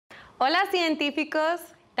Hola, científicos.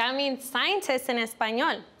 That means scientists in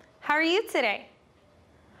español. How are you today?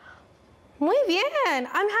 Muy bien.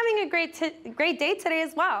 I'm having a great day today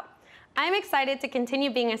as well. I'm excited to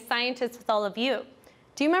continue being a scientist with all of you.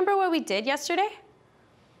 Do you remember what we did yesterday?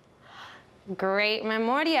 Great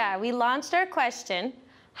memoria. We launched our question,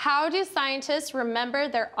 how do scientists remember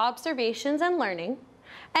their observations and learning?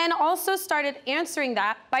 And also started answering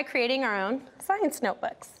that by creating our own science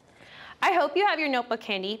notebooks. I hope you have your notebook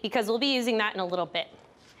handy because we'll be using that in a little bit.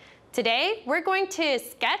 Today, we're going to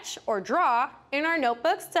sketch or draw in our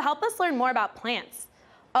notebooks to help us learn more about plants.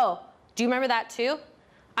 Oh, do you remember that too?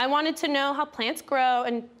 I wanted to know how plants grow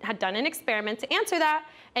and had done an experiment to answer that,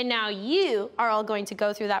 and now you are all going to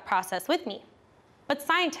go through that process with me. But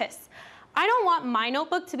scientists, I don't want my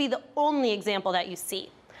notebook to be the only example that you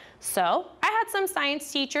see. So I had some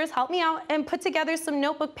science teachers help me out and put together some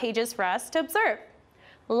notebook pages for us to observe.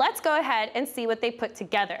 Let's go ahead and see what they put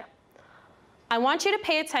together. I want you to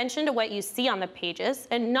pay attention to what you see on the pages,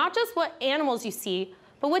 and not just what animals you see,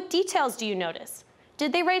 but what details do you notice?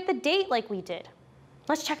 Did they write the date like we did?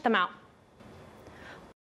 Let's check them out.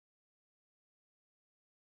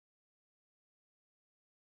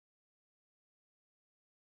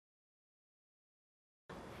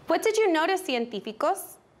 What did you notice,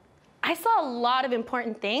 científicos? I saw a lot of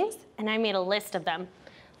important things, and I made a list of them.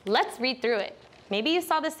 Let's read through it. Maybe you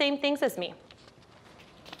saw the same things as me.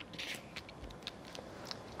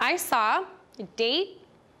 I saw date,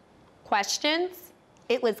 questions,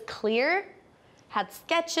 it was clear, had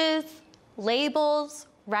sketches, labels,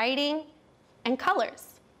 writing, and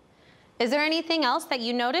colors. Is there anything else that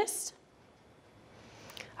you noticed?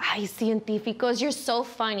 Ay, científicos, you're so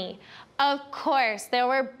funny. Of course, there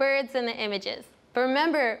were birds in the images. But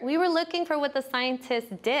remember, we were looking for what the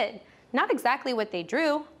scientists did, not exactly what they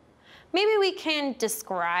drew. Maybe we can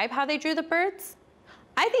describe how they drew the birds?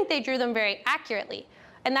 I think they drew them very accurately.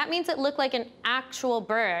 And that means it looked like an actual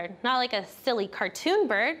bird, not like a silly cartoon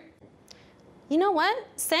bird. You know what?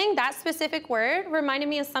 Saying that specific word reminded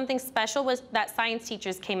me of something special that science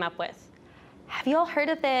teachers came up with. Have you all heard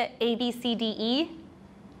of the ABCDE?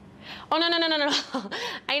 Oh, no.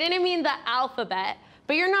 I didn't mean the alphabet,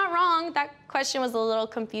 but you're not wrong. That question was a little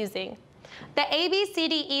confusing. The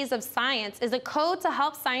ABCDEs of science is a code to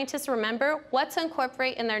help scientists remember what to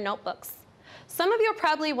incorporate in their notebooks. Some of you are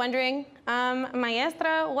probably wondering,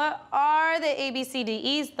 Maestra, what are the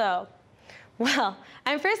ABCDEs though? Well,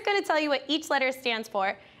 I'm first going to tell you what each letter stands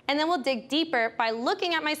for, and then we'll dig deeper by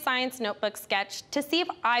looking at my science notebook sketch to see if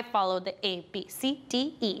I followed the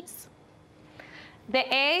ABCDEs.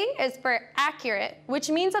 The A is for accurate, which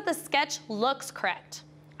means that the sketch looks correct.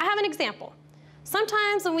 I have an example.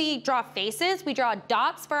 Sometimes when we draw faces, we draw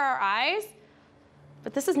dots for our eyes,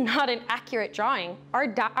 but this is not an accurate drawing.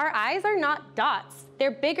 Our eyes are not dots.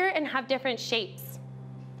 They're bigger and have different shapes.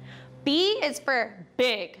 B is for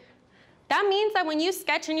big. That means that when you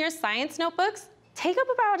sketch in your science notebooks, take up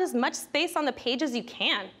about as much space on the page as you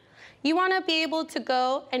can. You want to be able to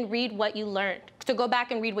go and read what you learned, to go back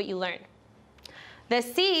and read what you learned. The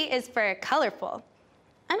C is for colorful.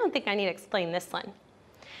 I don't think I need to explain this one.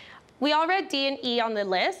 We all read D and E on the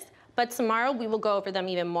list, but tomorrow we will go over them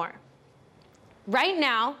even more. Right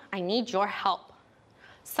now, I need your help.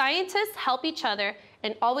 Scientists help each other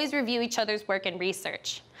and always review each other's work and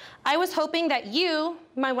research. I was hoping that you,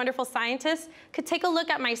 my wonderful scientists, could take a look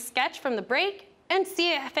at my sketch from the break and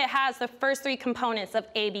see if it has the first three components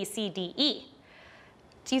of ABCDE.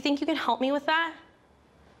 Do you think you can help me with that?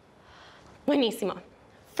 Buenísimo.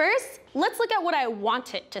 First, let's look at what I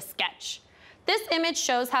wanted to sketch. This image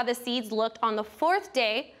shows how the seeds looked on the 4th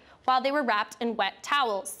day while they were wrapped in wet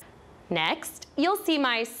towels. Next, you'll see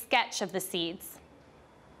my sketch of the seeds.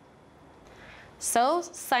 So,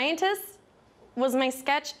 scientists, was my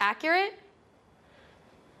sketch accurate?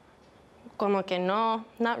 Como que no,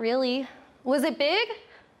 not really. Was it big?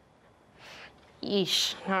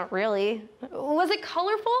 Yeesh, not really. Was it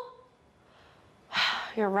colorful?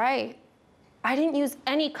 You're right. I didn't use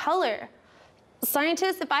any color.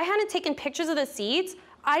 Scientists, if I hadn't taken pictures of the seeds,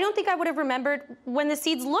 I don't think I would have remembered when the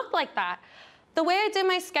seeds looked like that. The way I did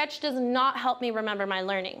my sketch does not help me remember my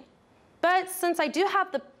learning. But since I do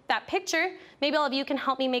have that picture, maybe all of you can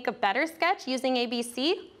help me make a better sketch using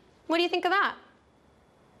ABC. What do you think of that?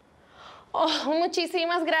 Oh,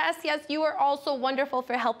 muchísimas gracias. You are all so wonderful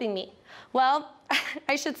for helping me. Well,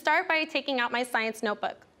 I should start by taking out my science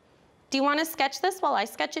notebook. Do you want to sketch this while I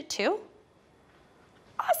sketch it too?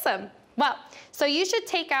 Awesome. Well, so you should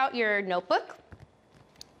take out your notebook,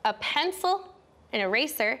 a pencil, an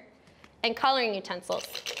eraser, and coloring utensils.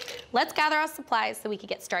 Let's gather our supplies so we can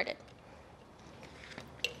get started.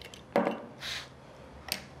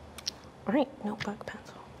 All right, notebook,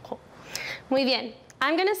 pencil, cool. Muy bien.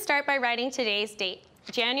 I'm gonna start by writing today's date,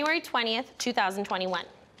 January 20th, 2021.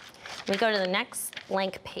 We go to the next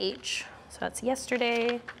blank page. So that's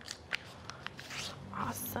yesterday.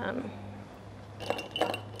 Awesome.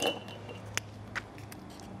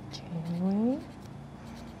 January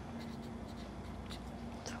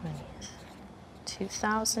 20th,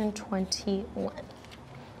 2021.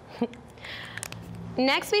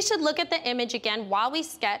 Next, we should look at the image again while we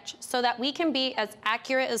sketch so that we can be as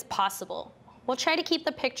accurate as possible. We'll try to keep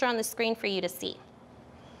the picture on the screen for you to see.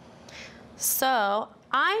 So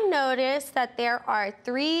I noticed that there are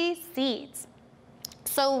 3 seeds.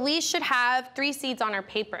 So we should have 3 seeds on our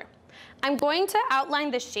paper. I'm going to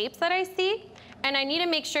outline the shapes that I see, and I need to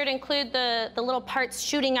make sure to include the little parts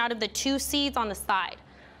shooting out of the 2 seeds on the side.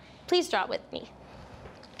 Please draw it with me.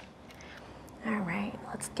 All right,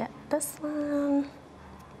 let's get this one.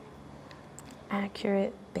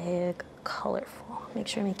 Accurate, big, colorful. Make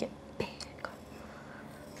sure to make it big.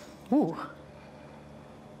 Ooh.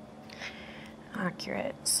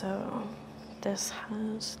 Accurate, so this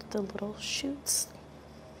has the little shoots.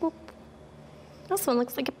 Boop. This one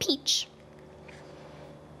looks like a peach.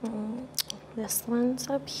 This one's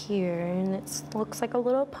up here, and it looks like a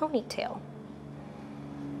little ponytail.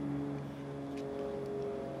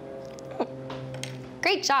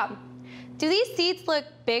 Great job. Do these seeds look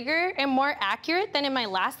bigger and more accurate than in my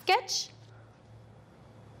last sketch?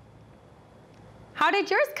 How did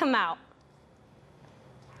yours come out?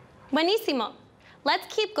 Buenísimo.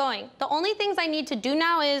 Let's keep going. The only things I need to do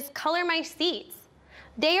now is color my seeds.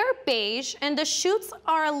 They are beige, and the shoots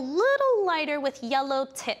are a little lighter with yellow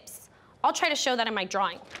tips. I'll try to show that in my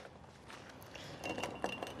drawing.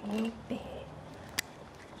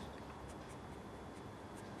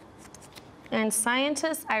 And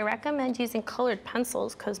scientists, I recommend using colored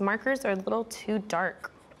pencils because markers are a little too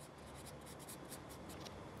dark.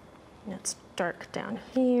 And it's dark down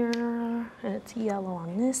here, and it's yellow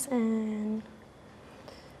on this end.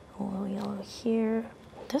 A little yellow here.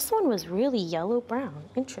 This one was really yellow-brown.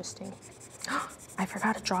 Interesting. I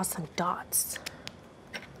forgot to draw some dots.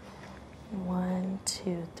 1,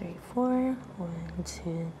 2, 3, 4. 1,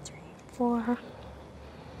 2, 3, 4.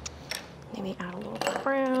 Maybe add a little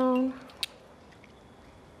brown.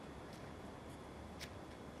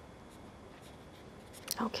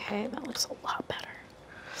 Okay, that looks a lot better.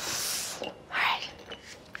 All right.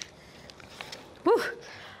 Whew.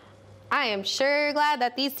 I am sure glad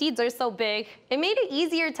that these seeds are so big. It made it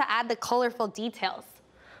easier to add the colorful details.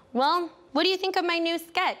 Well, what do you think of my new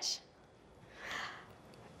sketch?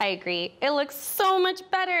 I agree, it looks so much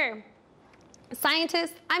better.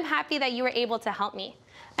 Scientists, I'm happy that you were able to help me.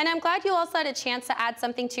 And I'm glad you also had a chance to add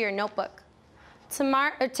something to your notebook.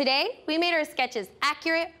 Today, we made our sketches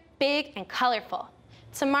accurate, big, and colorful.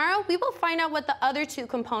 Tomorrow, we will find out what other two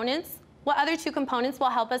components will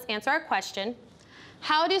help us answer our question,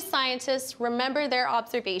 how do scientists remember their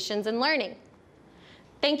observations and learning?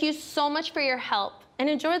 Thank you so much for your help, and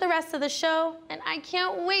enjoy the rest of the show, and I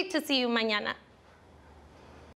can't wait to see you mañana.